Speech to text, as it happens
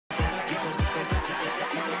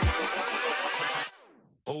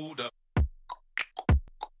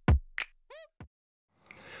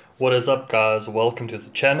What is up, guys? Welcome to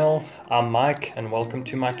the channel. I'm Mike and welcome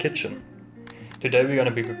to my kitchen. Today we're going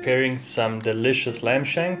to be preparing some delicious lamb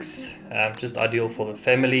shanks, just ideal for the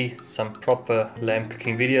family, some proper lamb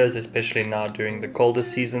cooking videos, especially now during the colder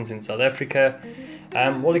seasons in South Africa.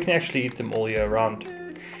 Well, you can actually eat them all year round.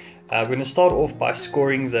 We're going to start off by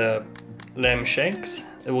scoring the lamb shanks.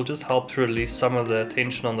 It will just help to release some of the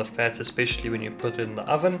tension on the fat, especially when you put it in the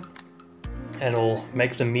oven, and it'll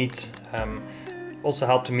make the meat also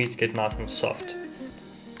help the meat get nice and soft.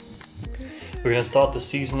 We're going to start the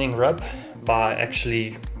seasoning rub by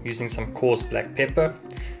actually using some coarse black pepper,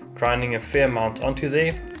 grinding a fair amount onto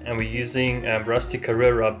there, and we're using rusty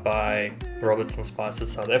career rub by Robertson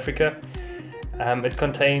Spices South Africa. It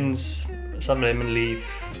contains some lemon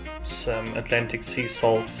leaf, some Atlantic sea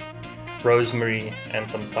salt, rosemary and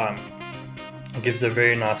some thyme. It gives a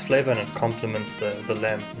very nice flavor and it complements the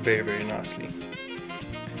lamb very nicely.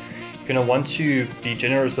 You're going to want to be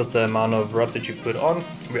generous with the amount of rub that you put on.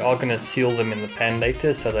 We are going to seal them in the pan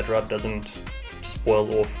later so that rub doesn't just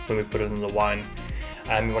boil off when we put it in the wine.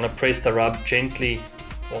 You want to press the rub gently,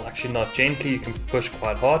 well actually not gently, you can push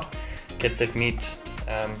quite hard. Get that meat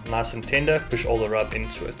nice and tender, push all the rub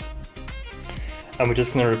into it. And we're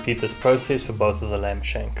just going to repeat this process for both of the lamb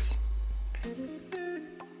shanks.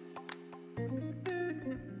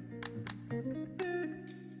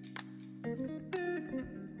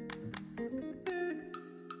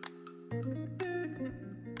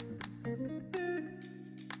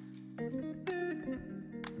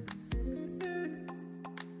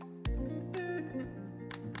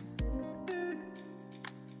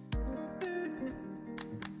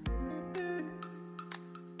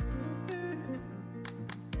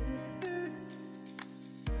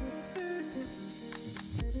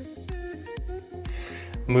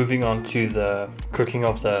 Moving on to the cooking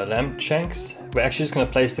of the lamb shanks, we're actually just going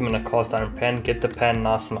to place them in a cast iron pan, get the pan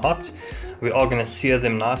nice and hot. We are going to sear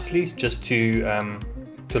them nicely just to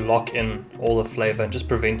lock in all the flavor and just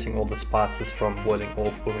preventing all the spices from boiling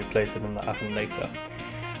off when we place it in the oven later.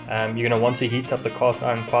 You're going to want to heat up the cast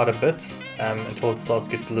iron quite a bit until it starts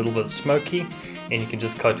to get a little bit smoky, and you can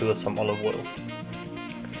just coat it with some olive oil.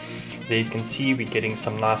 There you can see we're getting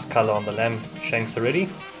some nice color on the lamb shanks already,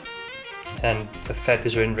 and the fat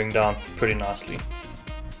is rendering down pretty nicely.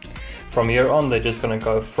 From here on, they're just going to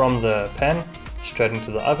go from the pan straight into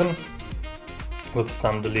the oven with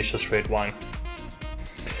some delicious red wine.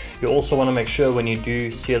 You also want to make sure when you do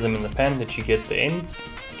sear them in the pan that you get the ends,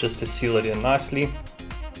 just to seal it in nicely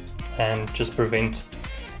and just prevent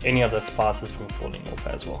any of that spices from falling off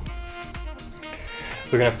as well.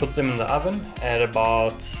 We're going to put them in the oven at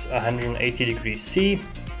about 180 degrees C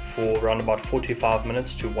for around about 45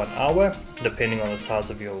 minutes to 1 hour, depending on the size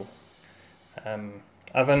of your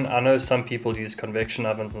oven. I know some people use convection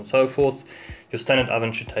ovens and so forth. Your standard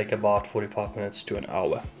oven should take about 45 minutes to an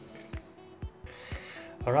hour.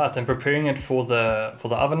 Alright, I'm preparing it for the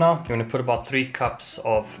oven now. You're going to put about 3 cups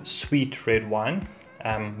of sweet red wine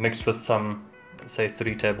mixed with some, say,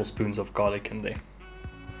 3 tablespoons of garlic in there.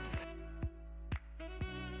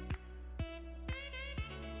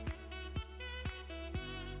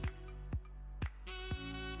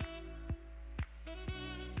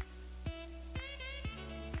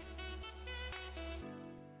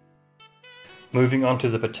 Moving on to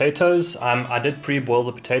the potatoes, I did pre-boil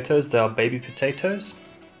the potatoes. They are baby potatoes.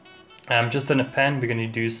 Just in a pan, we're going to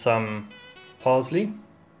do some parsley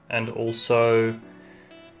and also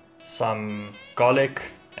some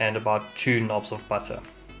garlic and about 2 knobs of butter,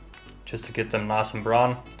 just to get them nice and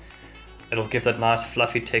brown. It'll give that nice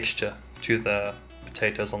fluffy texture to the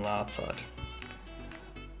potatoes on the outside.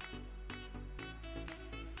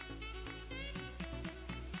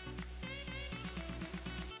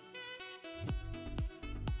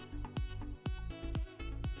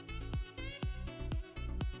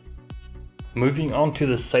 Moving on to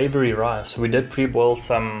the savoury rice, we did pre-boil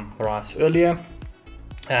some rice earlier.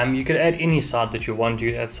 You could add any side that you want.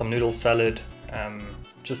 You add some noodle salad,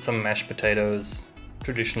 just some mashed potatoes,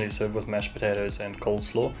 traditionally served with mashed potatoes and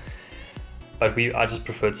coleslaw. But I just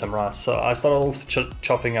preferred some rice. So I started off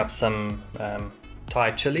chopping up some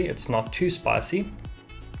Thai chili. It's not too spicy.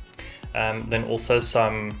 Then also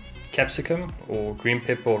some capsicum or green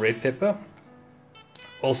pepper or red pepper,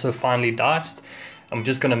 also finely diced. I'm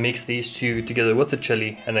just going to mix these two together with the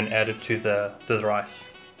chili and then add it to the rice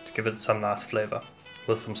to give it some nice flavor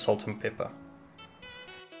with some salt and pepper.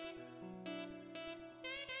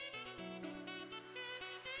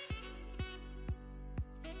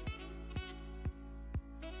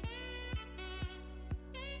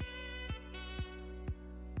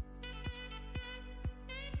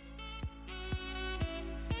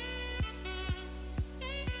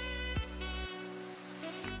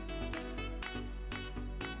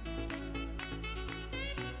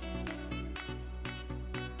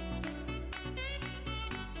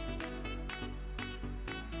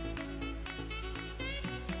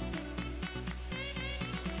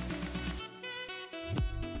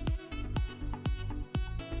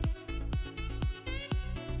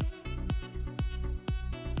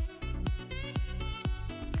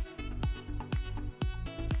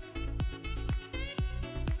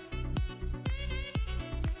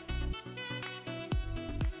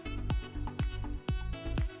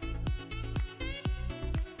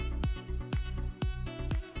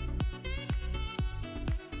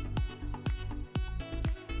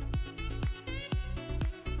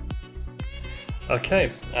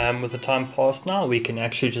 Okay, with the time passed now, we can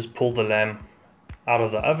actually just pull the lamb out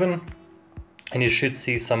of the oven, and you should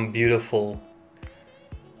see some beautiful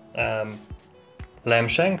lamb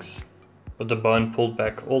shanks with the bone pulled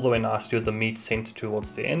back all the way nicely with the meat centered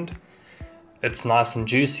towards the end. It's nice and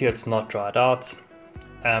juicy, it's not dried out.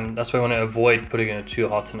 That's why we want to avoid putting it in a too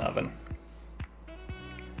hot an oven.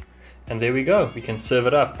 And there we go, we can serve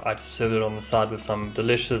it up. I just served it on the side with some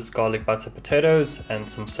delicious garlic butter potatoes and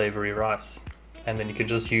some savory rice. And then you can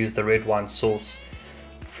just use the red wine sauce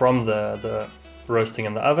from the roasting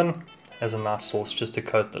in the oven as a nice sauce just to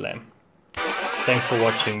coat the lamb. Thanks for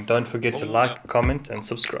watching. Don't forget to like, comment and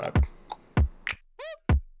subscribe.